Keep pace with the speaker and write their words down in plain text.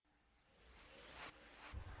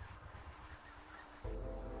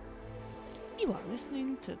You are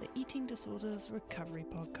listening to the Eating Disorders Recovery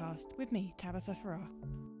Podcast with me, Tabitha Farrar.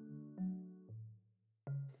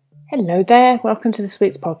 Hello there, welcome to this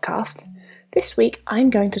week's podcast. This week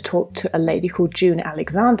I'm going to talk to a lady called June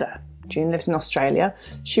Alexander. June lives in Australia.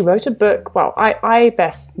 She wrote a book, I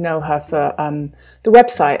best know her for the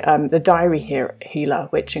website, The Diary Healer,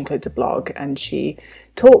 which includes a blog, and she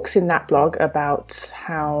talks in that blog about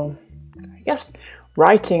how,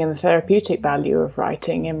 writing and the therapeutic value of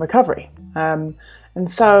writing in recovery. And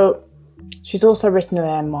so she's also written a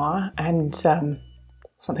memoir and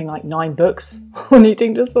something like 9 books on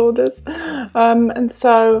eating disorders. And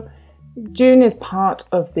so June is part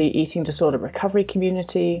of the eating disorder recovery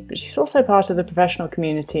community, but she's also part of the professional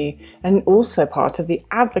community and also part of the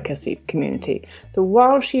advocacy community. So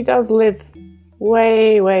while she does live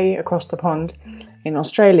way across the pond in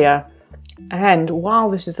Australia, and while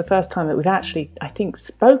this is the first time that we've actually, I think,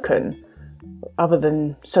 spoken other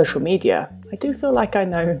than social media, I do feel like I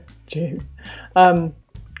know June. I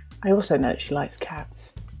also know that she likes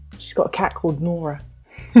cats. She's got a cat called Nora.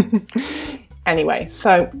 Anyway,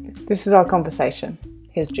 so this is our conversation.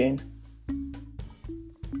 Here's June.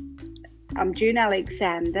 I'm June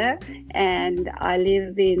Alexander and I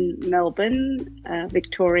live in Melbourne,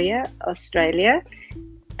 Victoria, Australia.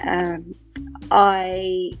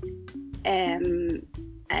 I am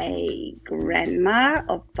a grandma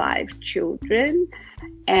of 5 children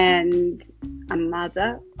and a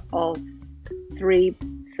mother of 3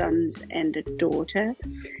 sons and a daughter.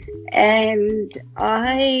 And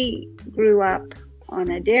I grew up on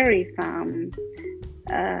a dairy farm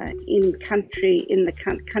in the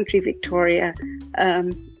country Victoria,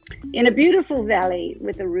 in a beautiful valley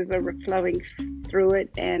with a river flowing through it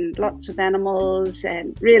and lots of animals,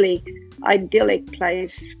 and really idyllic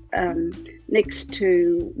place next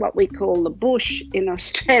to what we call the bush in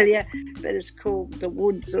Australia, but it's called the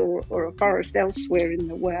woods or a forest elsewhere in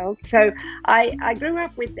the world. So I grew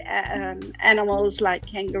up with animals like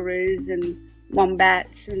kangaroos and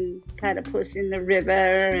wombats and platypus in the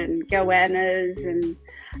river and goannas and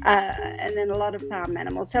then a lot of farm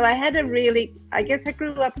animals. So I had I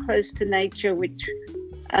grew up close to nature, which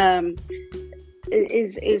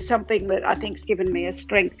is something that I think's given me a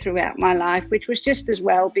strength throughout my life, which was just as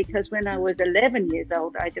well because when I was 11 years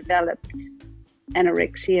old, I developed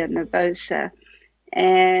anorexia nervosa.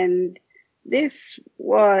 And this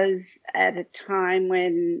was at a time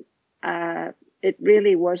when it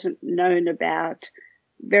really wasn't known about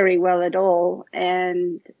very well at all.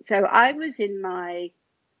 And so I was in my,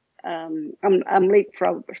 I'm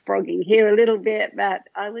leapfrogging here a little bit, but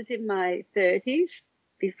I was in my 30s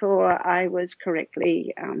before I was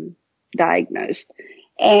correctly diagnosed.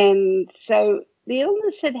 And so the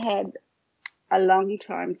illness had a long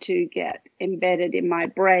time to get embedded in my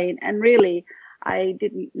brain, and really I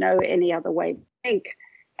didn't know any other way to think.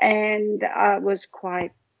 And I was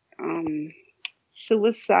quite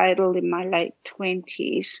suicidal in my late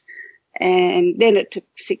 20s, and then it took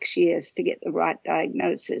 6 years to get the right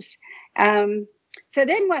diagnosis. So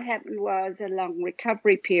then what happened was a long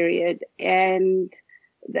recovery period, and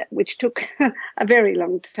which took a very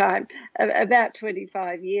long time, about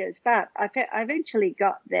 25 years, but I eventually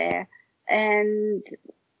got there. And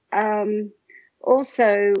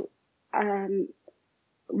also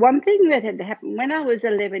one thing that had happened when I was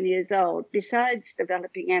 11 years old, besides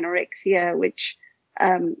developing anorexia, which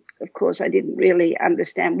of course I didn't really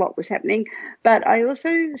understand what was happening, but I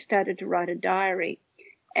also started to write a diary.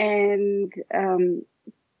 And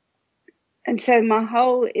so my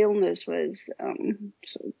whole illness was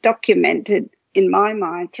sort of documented in my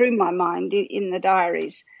mind, through my mind, in the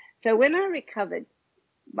diaries. So when I recovered,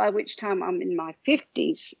 by which time I'm in my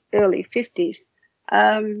 50s, early 50s,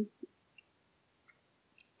 so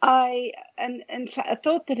I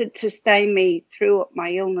thought that had sustained me through my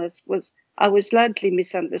illness was I was largely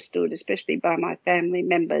misunderstood, especially by my family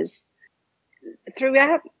members.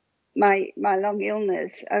 Throughout my long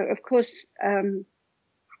illness, of course,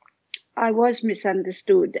 I was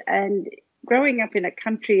misunderstood, and growing up in a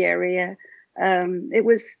country area, it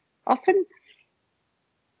was often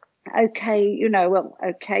okay, you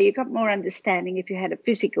got more understanding if you had a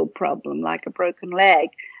physical problem like a broken leg.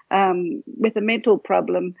 With a mental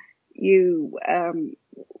problem, you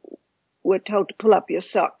were told to pull up your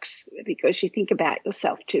socks because you think about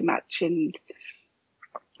yourself too much and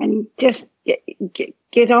just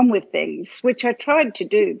get on with things, which I tried to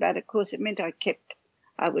do, but of course it meant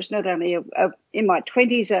I was not only in my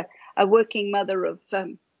 20s a working mother of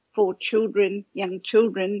 4 children, young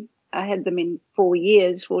children. I had them in 4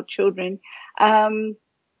 years, 4 children. But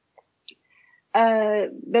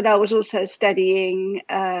I was also studying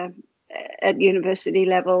at university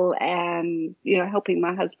level, and helping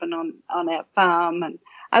my husband on our farm, and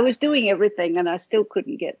I was doing everything, and I still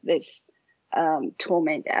couldn't get this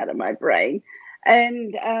torment out of my brain.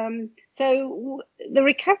 And so the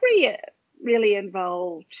recovery really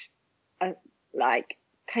involved like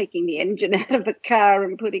taking the engine out of a car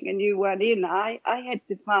and putting a new one in. I had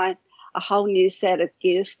to find a whole new set of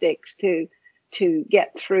gear sticks to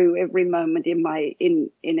get through every moment in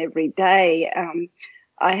every day.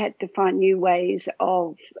 I had to find new ways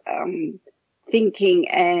of thinking,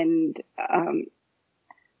 and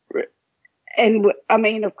I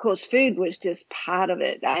mean, of course, food was just part of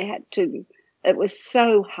it. It was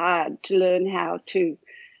so hard to learn how to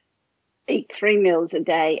eat 3 meals a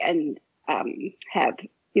day and have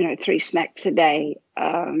 3 snacks a day,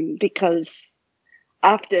 because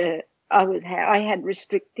after I had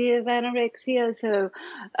restrictive anorexia, so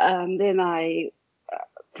then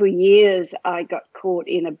for years I got caught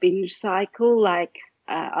in a binge cycle. Like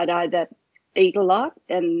I'd either eat a lot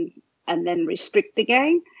and then restrict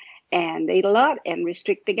again, and eat a lot and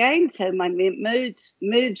restrict again. So my moods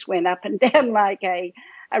went up and down like a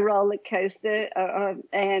roller coaster,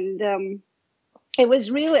 and it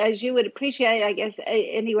was really, as you would appreciate, I guess,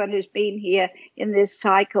 anyone who's been here in this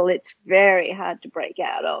cycle, it's very hard to break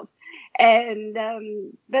out of. And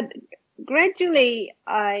but gradually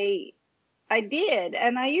I did,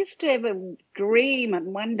 and I used to have a dream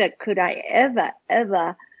and wonder, could I ever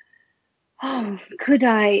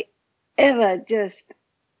just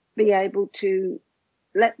be able to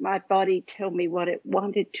let my body tell me what it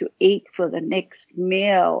wanted to eat for the next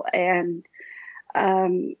meal? And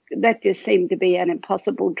that just seemed to be an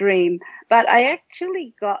impossible dream. But I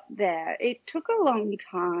actually got there. It took a long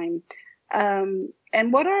time.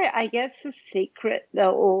 And what I guess the secret,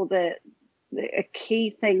 though, or a key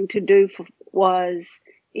thing to do was,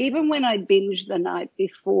 even when I binged the night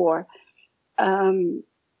before, when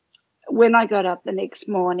I got up the next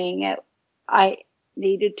morning, I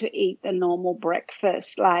needed to eat the normal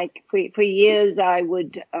breakfast. Like for years, I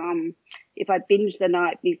would, if I binged the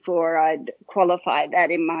night before, I'd qualify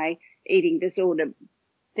that in my eating disorder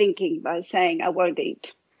thinking by saying I won't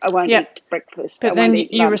eat breakfast. But then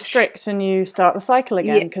you restrict and you start the cycle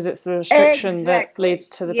again, because it's the restriction that leads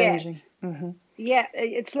to the binging. Mm-hmm. Yeah,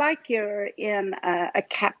 it's like you're in a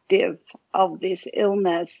captive of this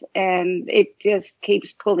illness, and it just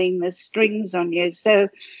keeps pulling the strings on you. So,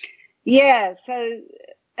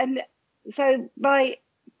 so by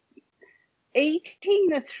eating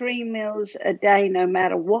the 3 meals a day, no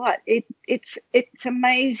matter what, it's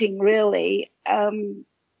amazing, really,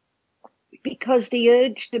 because the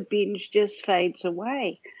urge to binge just fades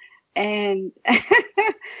away. And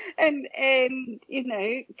and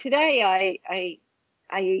today I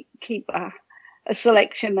keep a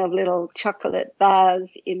selection of little chocolate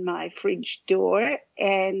bars in my fridge door,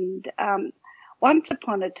 and once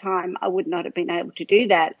upon a time I would not have been able to do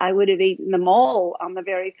that. I would have eaten them all on the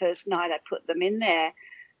very first night I put them in there.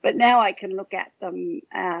 But now I can look at them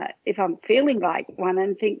if I'm feeling like one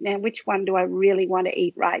and think, now which one do I really want to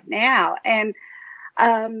eat right now? And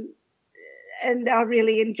I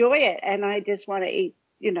really enjoy it, and I just want to eat,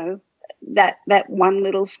 that one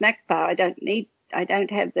little snack bar. I don't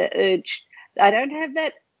have the urge. I don't have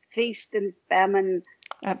that feast and famine.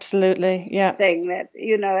 Absolutely, yeah. Thing that,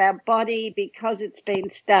 our body, because it's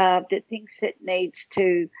been starved, it thinks it needs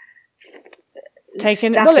to take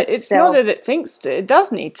in. Well, it's not that it thinks to. It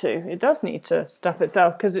does need to. It does need to stuff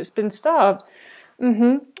itself because it's been starved.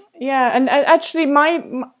 Mm-hmm. Yeah, and actually,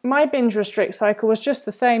 my binge restrict cycle was just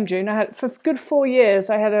the same, June. I had, for a good 4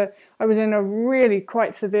 years, I was in a really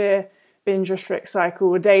quite severe binge restrict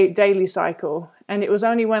cycle, a daily cycle, and it was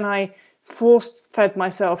only when I force-fed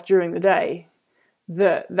myself during the day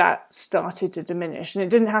that started to diminish. And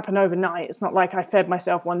it didn't happen overnight. It's not like I fed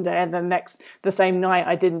myself one day and then the same night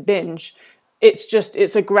I didn't binge.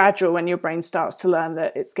 It's a gradual, when your brain starts to learn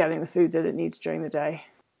that it's getting the food that it needs during the day.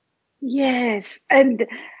 Yes, and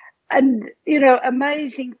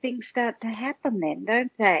amazing things start to happen then,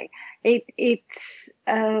 don't they? And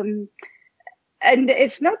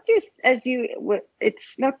it's not just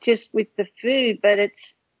it's not just with the food, but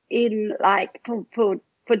it's in, like, for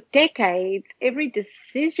decades, every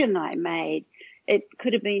decision I made, it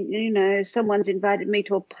could have been, someone's invited me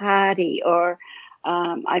to a party, or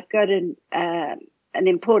I've got an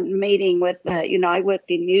important meeting with, I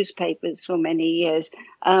worked in newspapers for many years.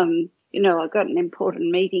 I've got an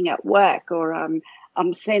important meeting at work, or I'm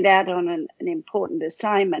sent out on an important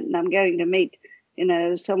assignment, and I'm going to meet,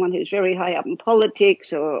 someone who's very high up in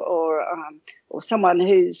politics, or someone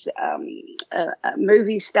who's a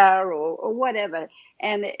movie star, or whatever.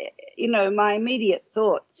 And, my immediate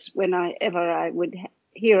thoughts whenever I would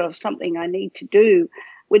hear of something I need to do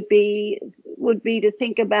would be to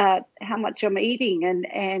think about how much I'm eating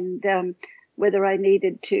and whether I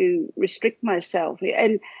needed to restrict myself.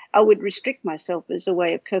 And I would restrict myself as a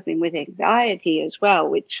way of coping with anxiety as well,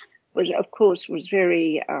 which was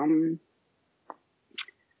very,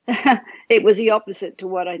 it was the opposite to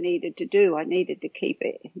what I needed to do. I needed to keep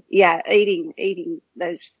eating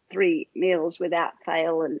those 3 meals without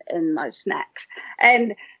fail and my snacks.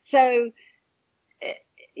 And so,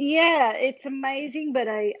 it's amazing, but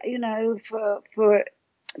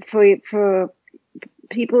for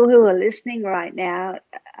people who are listening right now,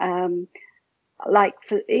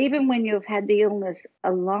 even when you've had the illness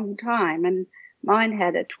a long time, and mine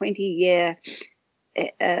had a 20-year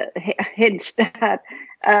head start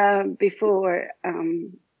before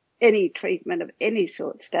any treatment of any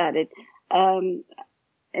sort started. And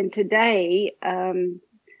today,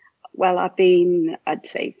 I've been, I'd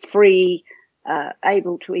say, free,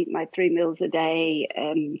 able to eat my 3 meals a day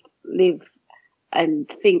and live and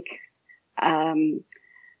think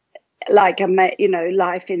life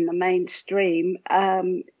in the mainstream.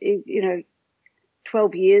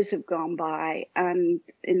 12 years have gone by, and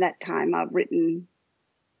in that time I've written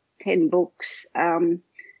 10 books and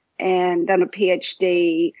done a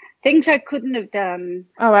PhD, things I couldn't have done.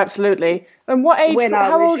 Oh, absolutely. And what age,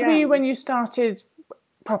 how old were you young. when you started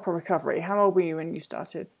proper recovery? How old were you when you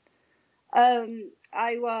started?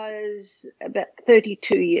 I was about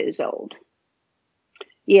 32 years old.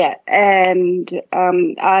 Yeah, and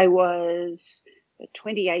I was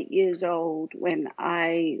 28 years old when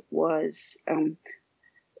I was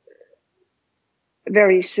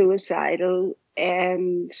very suicidal,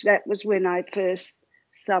 and that was when I first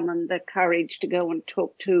summoned the courage to go and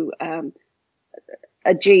talk to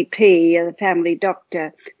a GP, a family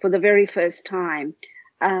doctor, for the very first time.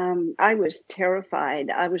 I was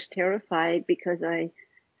terrified. I was terrified because I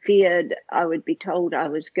feared I would be told I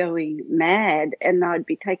was going mad and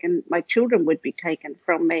my children would be taken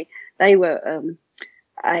from me. They were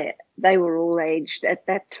all aged at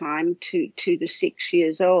that time 2 to 6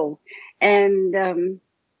 years old. And,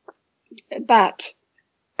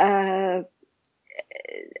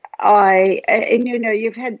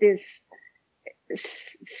 you've had this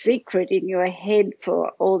secret in your head for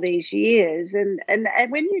all these years, and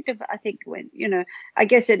when I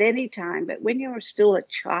guess at any time, but when you're still a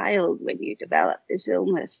child, when you develop this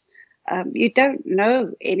illness, you don't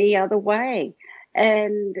know any other way.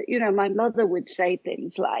 And my mother would say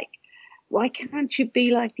things like, why can't you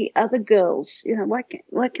be like the other girls?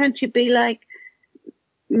 Why can't you be like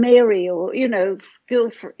Mary or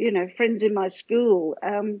friends in my school?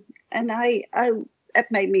 And that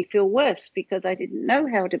made me feel worse because I didn't know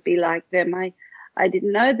how to be like them. I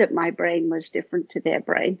didn't know that my brain was different to their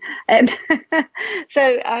brain. And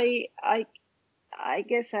so I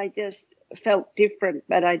guess I just felt different,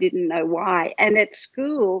 but I didn't know why. And at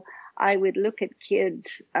school, I would look at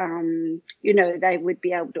kids, they would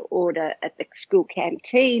be able to order at the school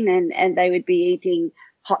canteen and they would be eating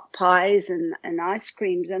hot pies and ice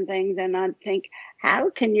creams and things. And I'd think,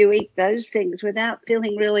 how can you eat those things without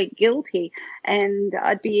feeling really guilty? And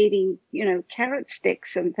I'd be eating, carrot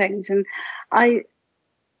sticks and things. And I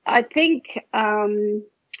think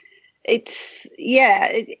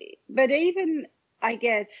but even, I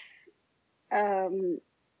guess,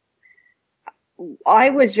 I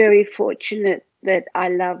was very fortunate that I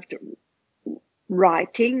loved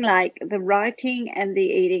writing. Like the writing and the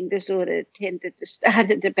eating disorder tended to start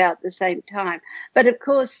at about the same time. But of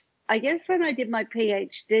course, I guess when I did my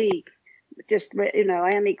PhD,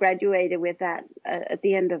 I only graduated with that at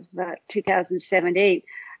the end of 2017.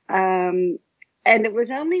 And it was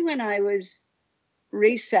only when I was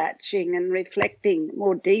researching and reflecting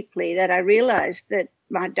more deeply that I realized that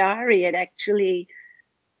my diary had actually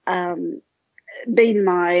been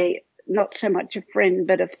my, not so much a friend,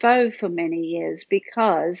 but a foe for many years,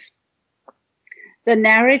 because the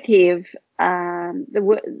narrative,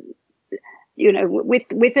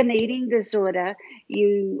 with an eating disorder,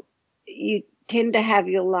 you tend to have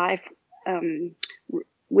your life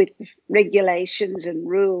with regulations and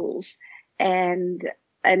rules, and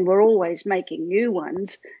we're always making new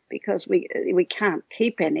ones because we can't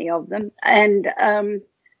keep any of them. And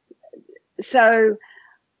so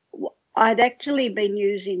I'd actually been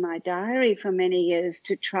using my diary for many years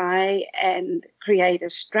to try and create a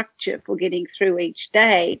structure for getting through each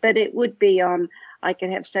day, but it would be on, I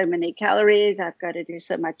can have so many calories, I've got to do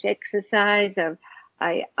so much exercise,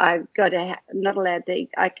 I've got to not allowed to eat,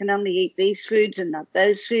 I can only eat these foods and not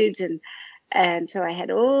those foods, and And so I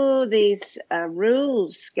had all these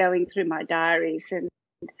rules going through my diaries, and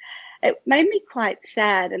it made me quite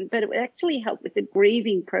sad. But it actually helped with the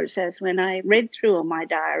grieving process when I read through all my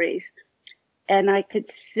diaries. And I could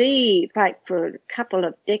see, like, for a couple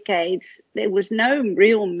of decades, there was no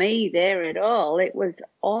real me there at all. It was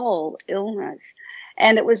all illness.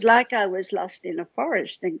 And it was like I was lost in a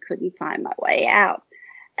forest and couldn't find my way out.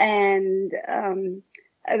 And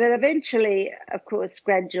but eventually, of course,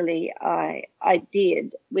 gradually, I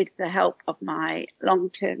did, with the help of my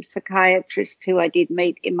long-term psychiatrist, who I did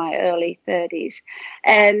meet in my early 30s.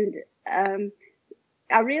 And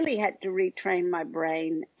I really had to retrain my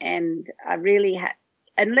brain, and I really had,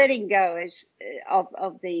 and letting go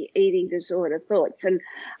of the eating disorder thoughts. And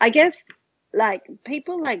I guess, like,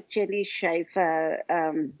 people like Jenny Schaefer,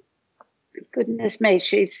 goodness me,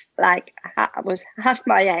 she's like, was half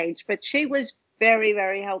my age, but she was very,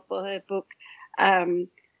 very helpful. Her book,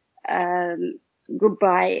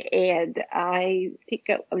 Goodbye Ed, I think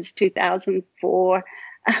it was 2004.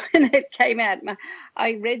 When it came out,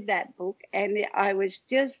 I read that book, and I was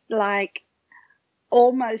just like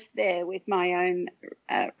almost there with my own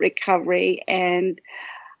recovery. And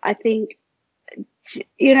I think,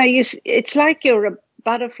 it's like you're a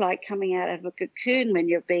butterfly coming out of a cocoon when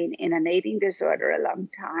you've been in an eating disorder a long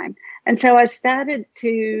time. And so I started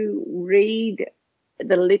to read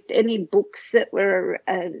any books that were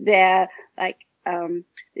there, like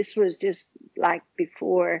this was just like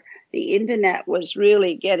before the internet was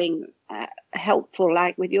really getting helpful,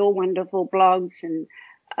 like with your wonderful blogs, and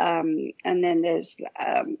then there's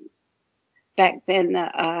back then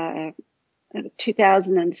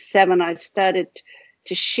 2007 I started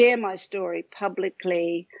to share my story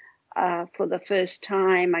publicly for the first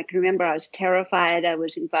time. I can remember I was terrified. I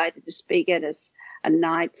was invited to speak at a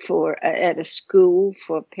night at a school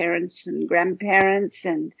for parents and grandparents,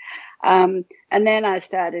 and then I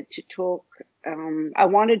started to talk. I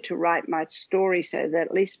wanted to write my story so that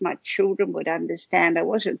at least my children would understand I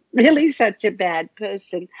wasn't really such a bad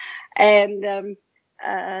person. And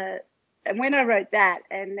when I wrote that,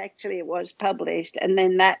 and actually it was published, and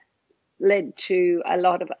then that led to a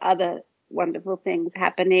lot of other wonderful things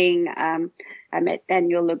happening. I met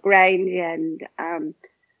Daniel LaGrange, and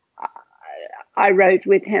I wrote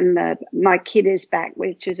with him My Kid Is Back,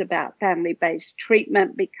 which is about family-based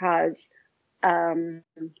treatment, because I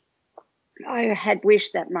had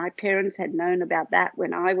wished that my parents had known about that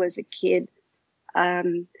when I was a kid.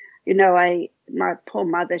 My poor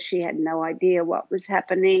mother, she had no idea what was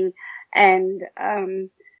happening. And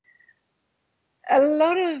a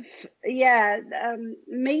lot of,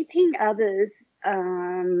 meeting others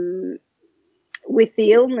with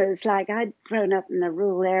the illness. Like, I'd grown up in a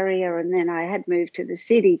rural area, and then I had moved to the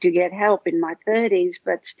city to get help in my 30s,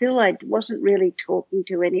 but still I wasn't really talking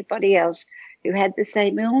to anybody else who had the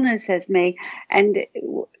same illness as me. And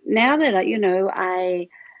now that I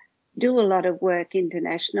do a lot of work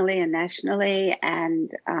internationally and nationally,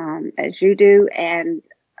 and as you do, and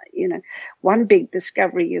one big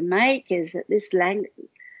discovery you make is that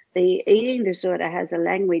the eating disorder has a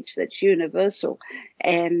language that's universal,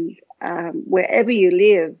 and wherever you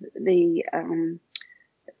live, the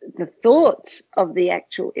thoughts of the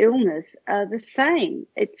actual illness are the same.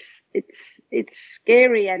 It's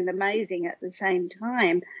scary and amazing at the same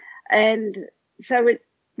time. And so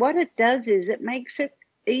what it does is it makes it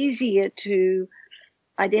easier to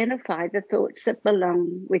identify the thoughts that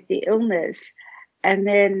belong with the illness. And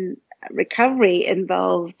then recovery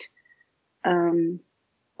involved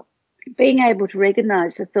being able to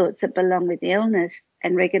recognize the thoughts that belong with the illness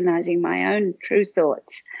and recognizing my own true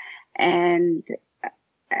thoughts. And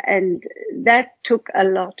that took a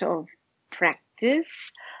lot of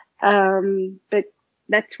practice, but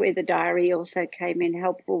that's where the diary also came in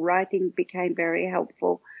helpful. Writing became very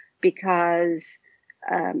helpful because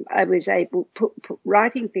I was able to put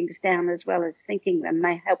writing things down as well as thinking them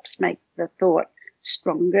helps make the thought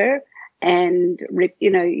stronger. And,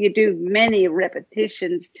 you do many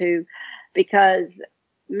repetitions because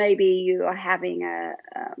maybe you are having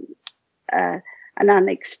an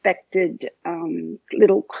unexpected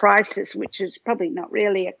little crisis, which is probably not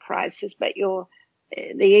really a crisis, but the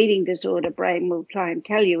eating disorder brain will try and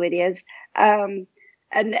tell you it is. And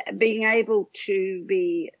being able to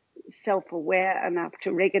be self-aware enough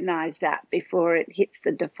to recognize that before it hits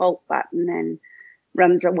the default button and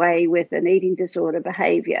runs away with an eating disorder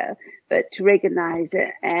behavior, but to recognize it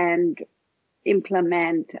and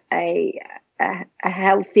implement a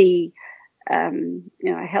healthy,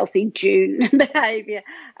 healthy June behavior,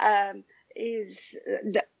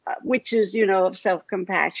 which is, of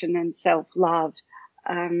self-compassion and self-love,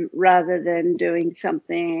 rather than doing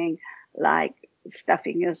something like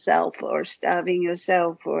stuffing yourself or starving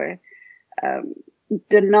yourself or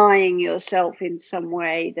denying yourself in some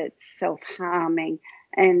way that's self-harming.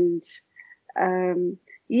 And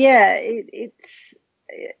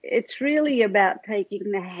it's really about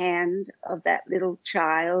taking the hand of that little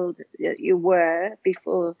child that you were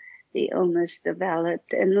before the illness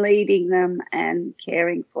developed and leading them and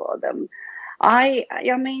caring for them. I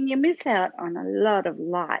mean, you miss out on a lot of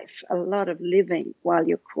life, a lot of living while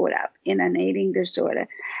you're caught up in an eating disorder.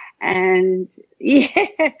 And yeah,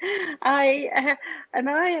 I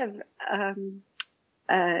have,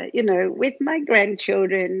 with my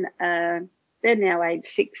grandchildren, they're now aged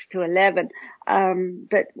 6 to 11.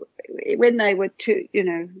 But when they were 2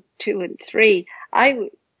 and 3, I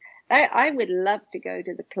would love to go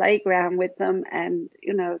to the playground with them and,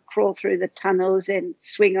 crawl through the tunnels and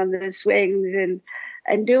swing on the swings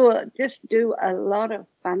and do a lot of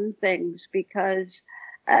fun things because,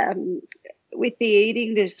 with the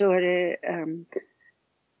eating disorder,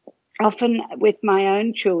 often with my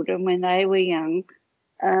own children when they were young,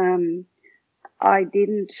 I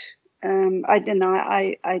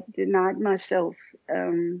denied myself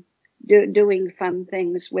doing fun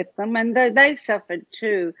things with them, and they suffered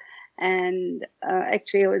too. And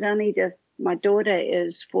actually, it was only just my daughter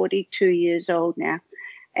is 42 years old now,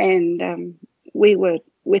 and we were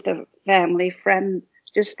with a family friend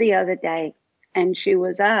just the other day, and she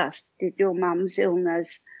was asked, "Did your mum's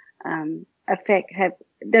illness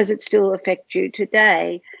does it still affect you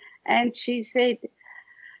today?" And she said,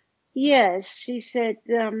 "Yes." She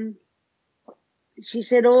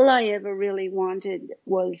said, all I ever really wanted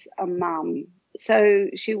was a mum. So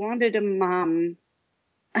she wanted a mum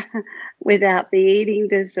without the eating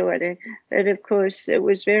disorder. But of course, it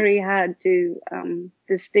was very hard to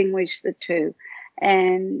distinguish the two.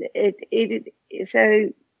 And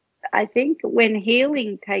so I think when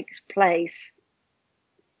healing takes place,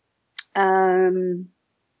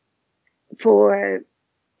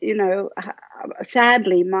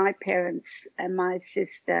 sadly, my parents and my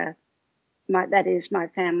sister, that is my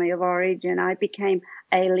family of origin, I became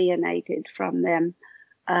alienated from them.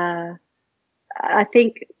 I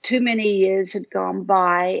think too many years had gone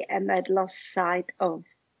by and they'd lost sight of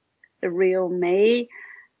the real me.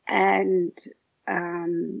 And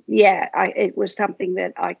it was something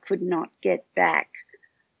that I could not get back.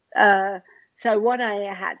 So what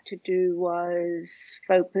I had to do was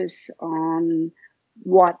focus on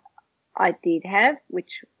what I did have,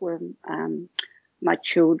 which were my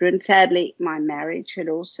children. Sadly, my marriage had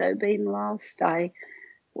also been lost.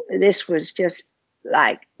 This was just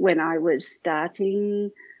like when I was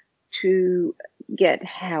starting to get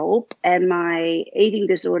help, and my eating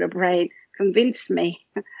disorder brain convinced me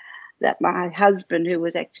that my husband, who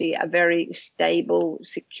was actually a very stable,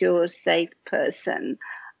 secure, safe person,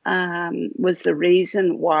 was the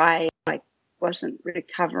reason why I wasn't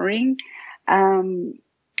recovering.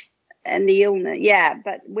 And the illness,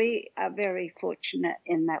 but we are very fortunate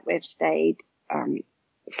in that we've stayed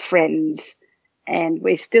friends, and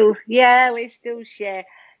we still share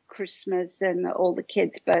Christmas and all the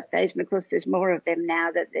kids' birthdays. And of course, there's more of them now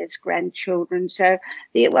that there's grandchildren. So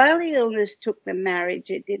while the illness took the marriage,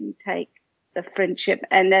 it didn't take the friendship.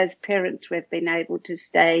 And as parents, we've been able to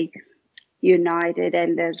stay united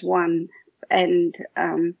and as one. And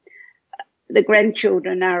the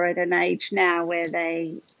grandchildren are at an age now where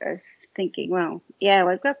they are thinking, well, yeah,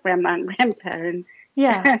 we've got grandma and grandpa, and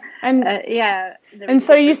and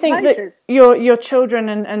so you think places. That your children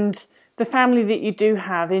and the family that you do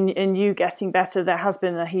have in you getting better, there has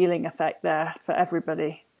been a healing effect there for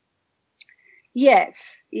everybody.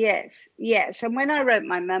 Yes. And when I wrote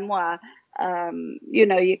my memoir,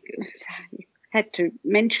 you had to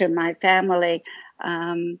mention my family.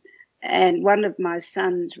 And one of my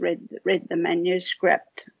sons read the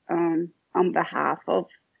manuscript on behalf of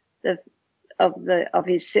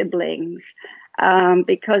his siblings,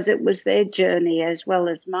 because it was their journey as well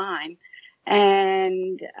as mine,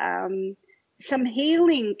 and some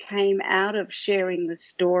healing came out of sharing the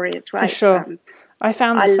story. It's right. For sure, I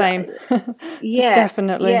found the same. Yeah,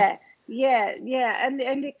 definitely. Yeah, and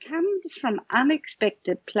it comes from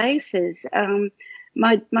unexpected places.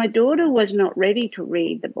 My daughter was not ready to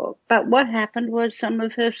read the book, but what happened was some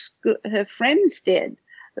of her friends did.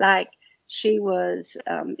 Like she was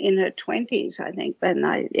in her 20s, I think, and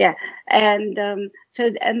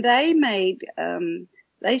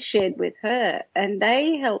they shared with her, and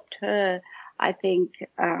they helped her, I think,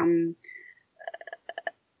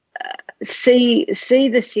 see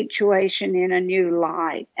the situation in a new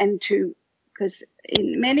light, and because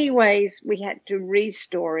in many ways we had to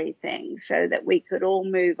restory things so that we could all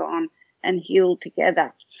move on and heal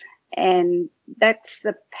together. And that's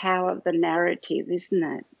the power of the narrative, isn't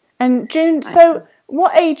it? And June, so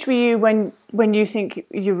what age were you when you think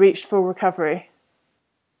you reached full recovery?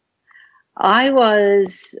 I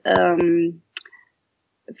was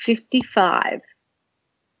 55.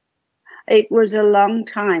 It was a long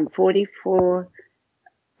time, 44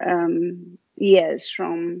 years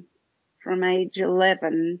from age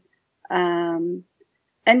 11. And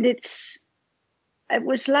it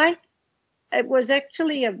was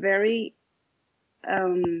actually a very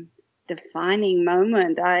defining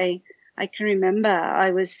moment. I can remember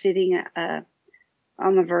I was sitting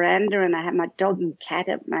on the veranda and I had my dog and cat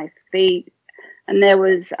at my feet, and I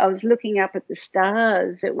was looking up at the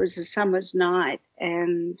stars. It was a summer's night,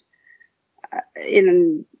 and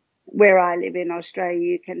in where I live in Australia,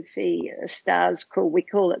 you can see stars we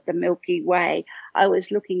call it the Milky Way. I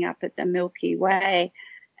was looking up at the Milky Way,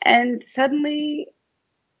 and suddenly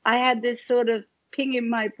I had this sort of ping in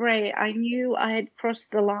my brain. I knew I had crossed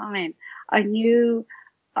the line. I knew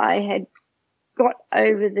I had got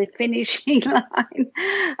over the finishing line.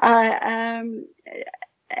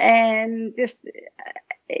 And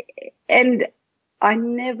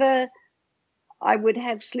I would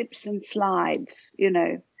have slips and slides,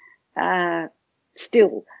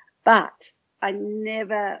 still, but I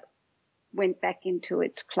never went back into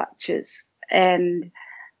its clutches. And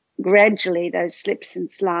gradually those slips and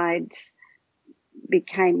slides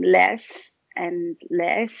became less and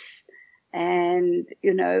less. And,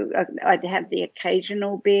 I'd have the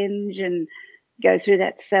occasional binge and go through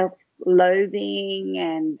that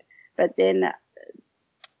self-loathing, but then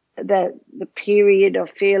the period of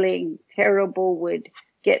feeling terrible would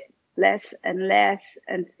get less and less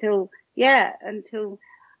until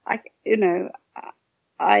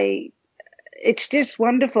it's just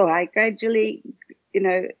wonderful. I gradually,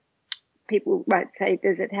 people might say,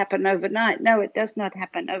 does it happen overnight? No, it does not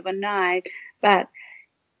happen overnight, but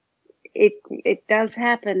it does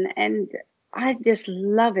happen, and I just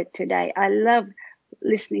love it today. I love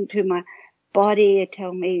listening to my body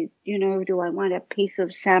tell me, do I want a piece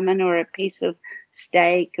of salmon or a piece of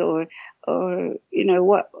steak or avocado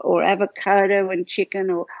and chicken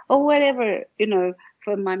or whatever,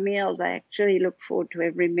 for my meals. I actually look forward to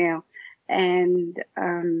every meal, and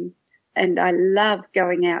I love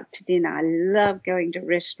going out to dinner. I love going to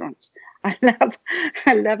restaurants. I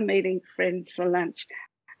love meeting friends for lunch.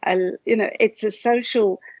 It's a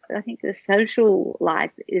social. I think the social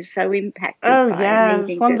life is so impacted by an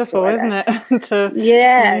eating it's wonderful, disorder. Isn't it?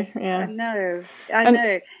 Yes, yeah. I know.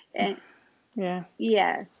 And, yeah.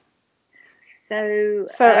 So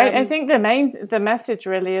I think the message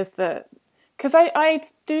really is that, because I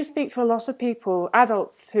do speak to a lot of people,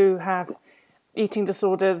 adults who have eating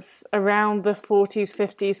disorders around the 40s,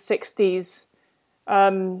 50s,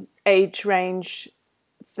 60s age range,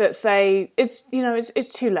 that say it's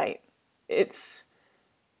too late.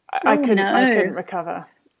 I couldn't recover.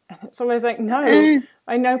 And it's always like, no,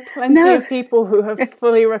 I know plenty of people who have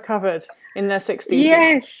fully recovered in their 60s.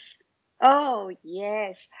 Yes. Oh,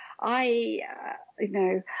 yes. I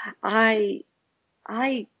know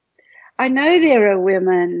there are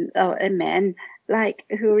women and men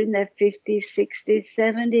who are in their 50s, 60s,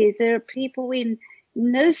 70s. There are people in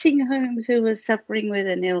nursing homes who are suffering with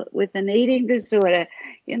an eating disorder,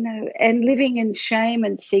 and living in shame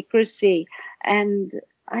and secrecy. And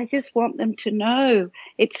I just want them to know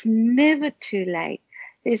it's never too late.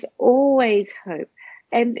 There's always hope.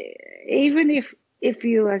 And even if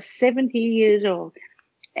you are 70 years old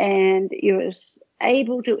and you're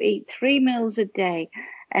able to eat 3 meals a day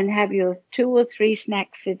and have your 2 or 3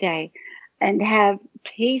 snacks a day and have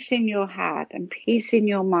peace in your heart and peace in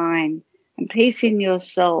your mind and peace in your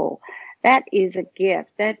soul, that is a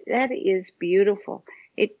gift. That is beautiful.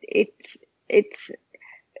 It's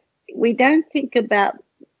we don't think about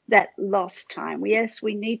that lost time. Yes,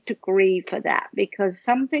 we need to grieve for that, because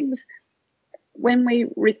some things, when we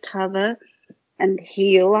recover and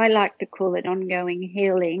heal, I like to call it ongoing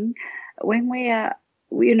healing, when we are,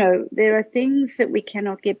 there are things that we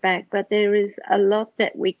cannot get back, but there is a lot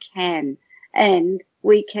that we can, and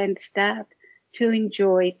we can start to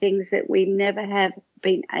enjoy things that we never have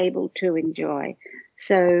been able to enjoy.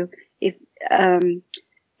 So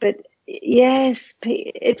but yes,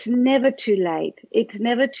 it's never too late. It's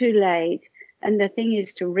never too late. And the thing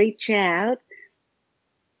is to reach out.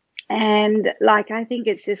 And I think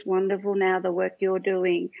it's just wonderful now, the work you're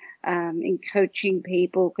doing in coaching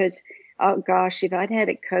people, because, oh gosh, if I'd had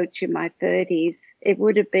a coach in my 30s, it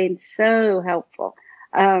would have been so helpful.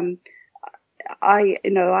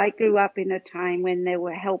 I grew up in a time when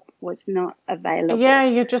help was not available. Yeah,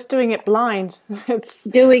 you're just doing it blind. It's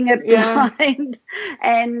doing it yeah. blind,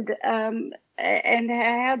 and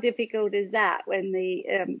how difficult is that when the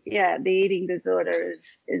eating disorder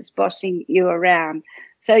is bossing you around?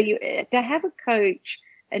 So you to have a coach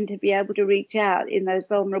and to be able to reach out in those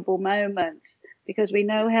vulnerable moments, because we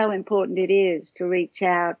know how important it is to reach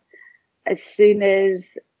out as soon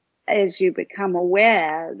as you become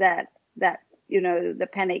aware that the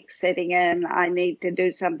panic's setting in, I need to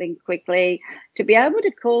do something quickly, to be able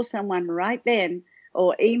to call someone right then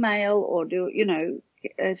or email or do,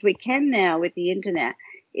 as we can now with the internet,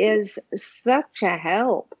 is such a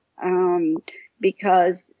help,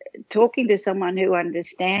 because talking to someone who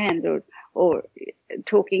understands or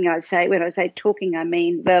talking, when I say talking, I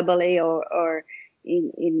mean verbally or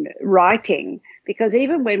in writing, because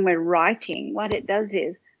even when we're writing, what it does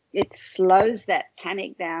is it slows that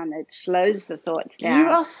panic down. It slows the thoughts down. You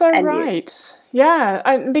are so right.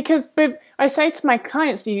 Because I say to my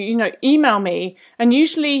clients, email me, and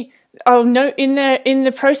usually I'll know in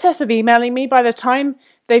the process of emailing me, by the time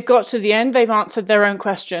they've got to the end, they've answered their own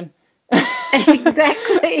question.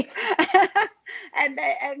 Exactly. and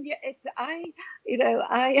it's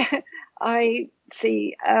I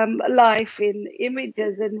see life in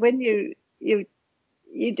images, and when you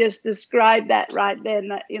just described that right then,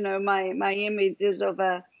 my image is of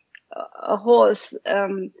a horse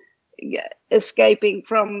escaping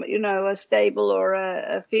from a stable or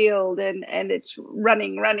a field, and it's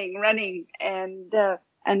running, and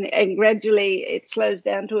gradually it slows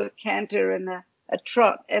down to a canter and a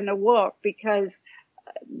trot and a walk, because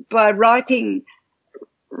by writing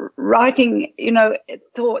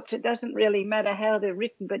thoughts, it doesn't really matter how they're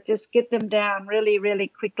written, but just get them down really, really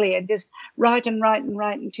quickly, and just write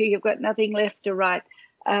until you've got nothing left to write,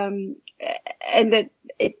 and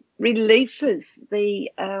it releases the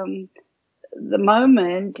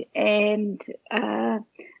moment, and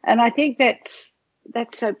I think that's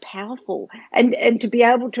so powerful, and to be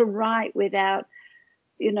able to write without,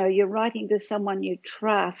 you're writing to someone you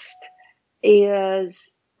trust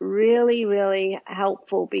is really, really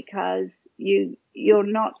helpful, because you're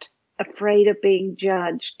not afraid of being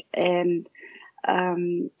judged, and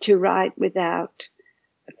to write without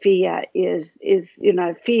fear is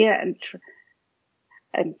fear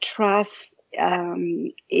and trust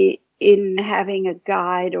in having a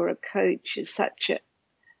guide or a coach is such a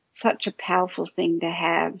powerful thing to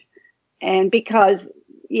have. And because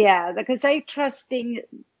they trusting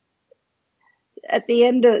at the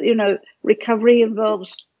end of, recovery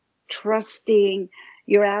involves trusting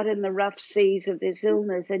you're out in the rough seas of this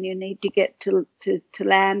illness, and you need to get to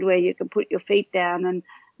land where you can put your feet down and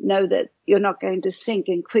know that you're not going to sink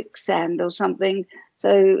in quicksand or something.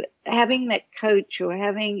 So having that coach, or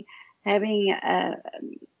having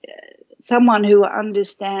someone who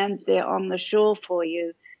understands they're on the shore for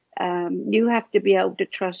you, you have to be able to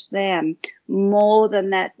trust them more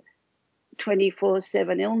than that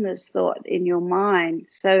 24/7 illness thought in your mind.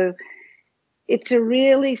 So it's a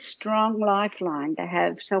really strong lifeline to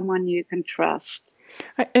have someone you can trust.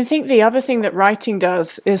 I think the other thing that writing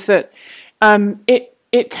does is that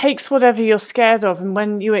it takes whatever you're scared of, and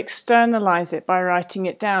when you externalize it by writing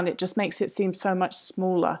it down, it just makes it seem so much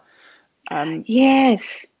smaller.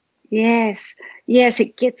 Yes,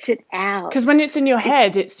 it gets it out. Because when it's in your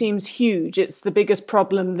head, it seems huge. It's the biggest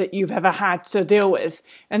problem that you've ever had to deal with.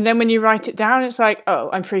 And then when you write it down, it's like, oh,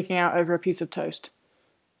 I'm freaking out over a piece of toast.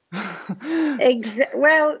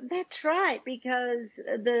 Well, that's right, because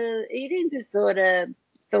the eating disorder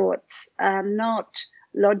thoughts are not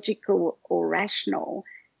logical or rational,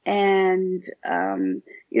 and they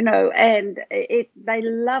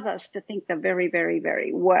love us to think the very, very,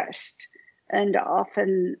 very worst. And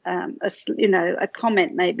often, a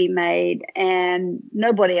comment may be made, and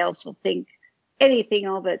nobody else will think anything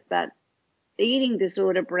of it. But the eating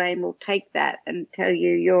disorder brain will take that and tell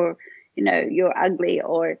you you're ugly,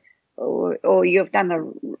 or you've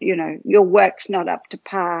done your work's not up to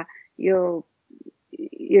par.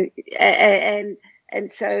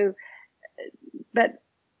 So, but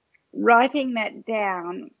writing that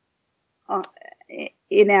down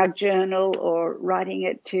in our journal, or writing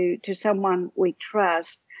it to someone we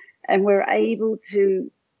trust, and we're able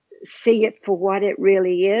to see it for what it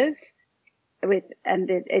really is, and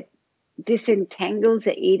it disentangles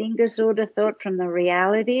the eating disorder thought from the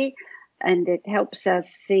reality, and it helps us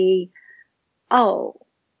see, oh,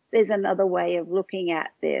 there's another way of looking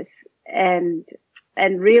at this, and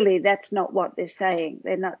really that's not what they're saying.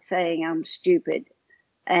 They're not saying I'm stupid,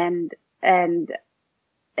 and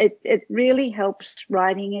it really helps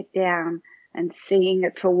writing it down and seeing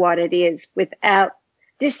it for what it is without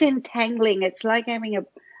disentangling. It's like having a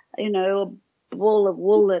ball of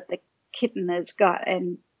wool that the kitten has got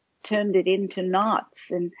and turned it into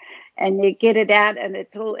knots, and you get it out, and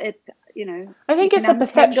it's I think it's a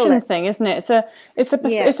perception thing, isn't it?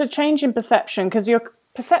 It's a change in perception, because your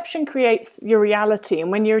perception creates your reality,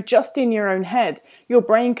 and when you're just in your own head, your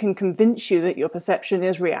brain can convince you that your perception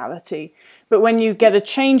is reality. But when you get a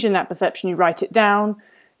change in that perception, you write it down,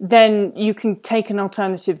 then you can take an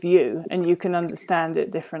alternative view and you can understand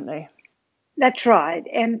it differently. That's right.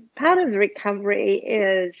 And part of the recovery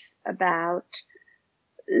is about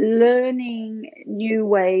learning new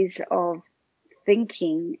ways of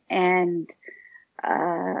thinking, and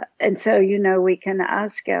so we can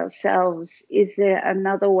ask ourselves, is there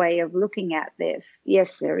another way of looking at this?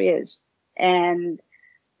 Yes, there is. And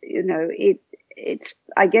it's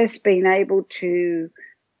I guess being able to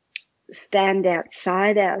stand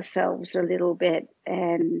outside ourselves a little bit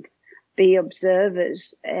and be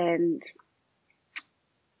observers and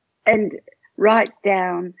write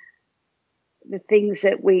down the things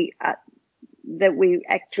that we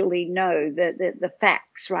actually know, the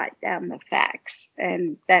facts, write down the facts,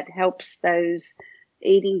 and that helps those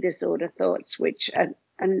eating disorder thoughts, which are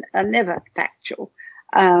never factual.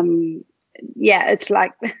 It's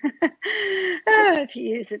like, to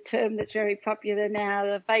use a term that's very popular now,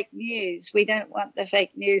 the fake news. We don't want the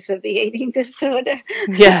fake news of the eating disorder.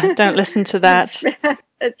 Yeah, don't listen to that.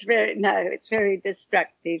 It's very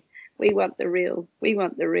destructive. We want the real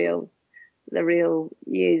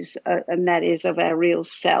news, and that is of our real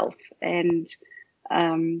self. And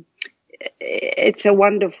it's a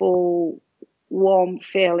wonderful, warm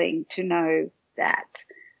feeling to know that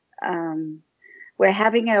we're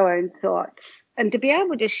having our own thoughts, and to be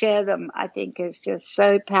able to share them, I think, is just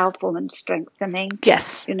so powerful and strengthening.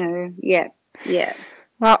 Yes. Yeah.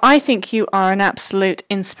 Well, I think you are an absolute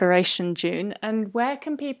inspiration, June. And where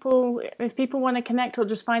can people, if people want to connect or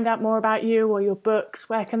just find out more about you or your books,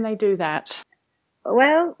 where can they do that?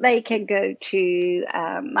 Well, they can go to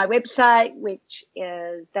my website, which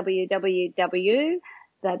is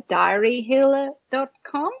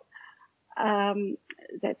www.thediaryhealer.com.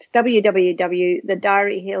 That's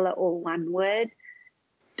www.thediaryhealer, all one word,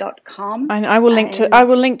 .com. And I will link to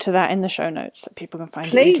that in the show notes so people can find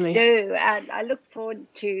it easily. Please do. And I look forward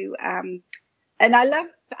to and I love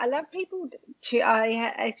people to.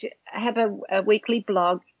 I have a weekly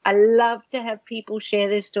blog. I love to have people share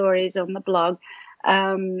their stories on the blog,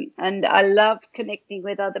 and I love connecting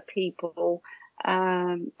with other people.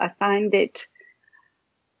 I find it.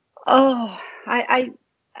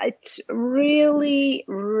 It's really,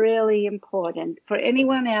 really important for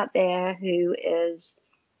anyone out there who is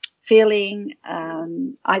feeling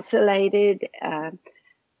isolated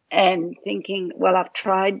and thinking, well, I've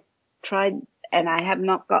tried and I have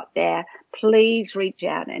not got there. Please reach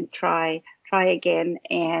out and try again.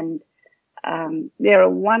 And there are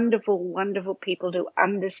wonderful, wonderful people who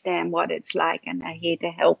understand what it's like and are here to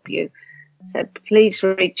help you. So please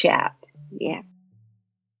reach out. Yeah.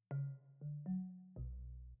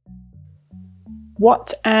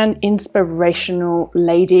 What an inspirational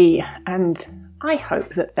lady. And I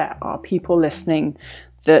hope that there are people listening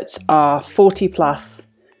that are 40 plus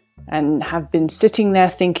and have been sitting there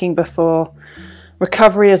thinking before,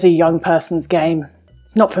 recovery is a young person's game.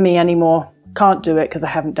 It's not for me anymore. Can't do it because I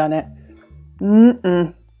haven't done it.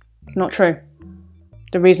 It's not true.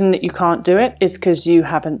 The reason that you can't do it is because you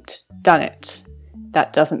haven't done it.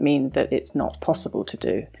 That doesn't mean that it's not possible to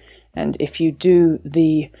do. And if you do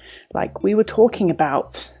like we were talking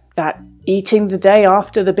about, that eating the day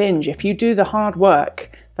after the binge, if you do the hard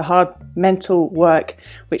work, the hard mental work,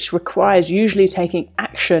 which requires usually taking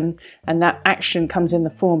action, and that action comes in the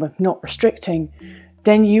form of not restricting,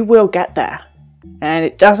 then you will get there. And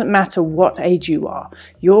it doesn't matter what age you are,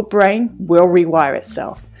 your brain will rewire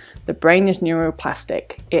itself. The brain is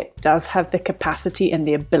neuroplastic. It does have the capacity and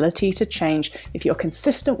the ability to change if you're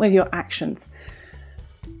consistent with your actions.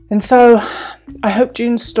 And so I hope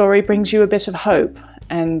June's story brings you a bit of hope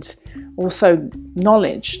and also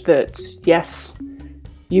knowledge that, yes,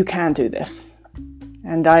 you can do this.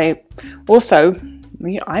 And I'm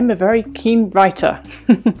a very keen writer.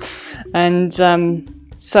 And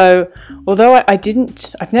so although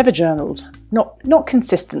I've never journaled, not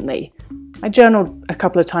consistently. I journaled a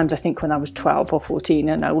couple of times, I think, when I was 12 or 14,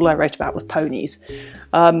 and all I wrote about was ponies.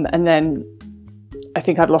 And then I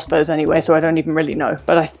think I'd lost those anyway, so I don't even really know.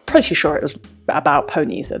 But I'm pretty sure it was about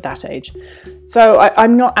ponies at that age. So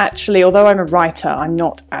I'm not actually, although I'm a writer, I'm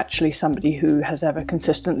not actually somebody who has ever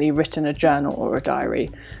consistently written a journal or a diary.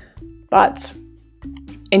 But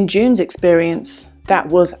in June's experience, that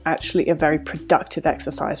was actually a very productive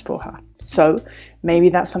exercise for her. So maybe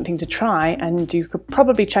that's something to try, and you could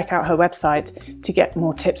probably check out her website to get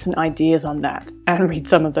more tips and ideas on that and read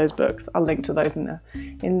some of those books. I'll link to those in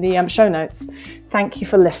the show notes. Thank you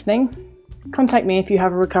for listening. Contact me if you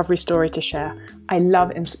have a recovery story to share. I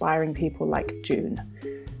love inspiring people like June.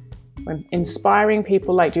 When inspiring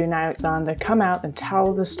people like June Alexander come out and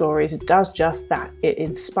tell the stories, it does just that. It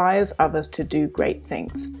inspires others to do great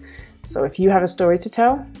things. So if you have a story to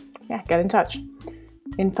tell, get in touch.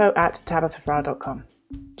 info@tabithafrau.com.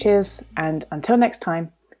 Cheers, and until next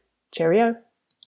time, cheerio.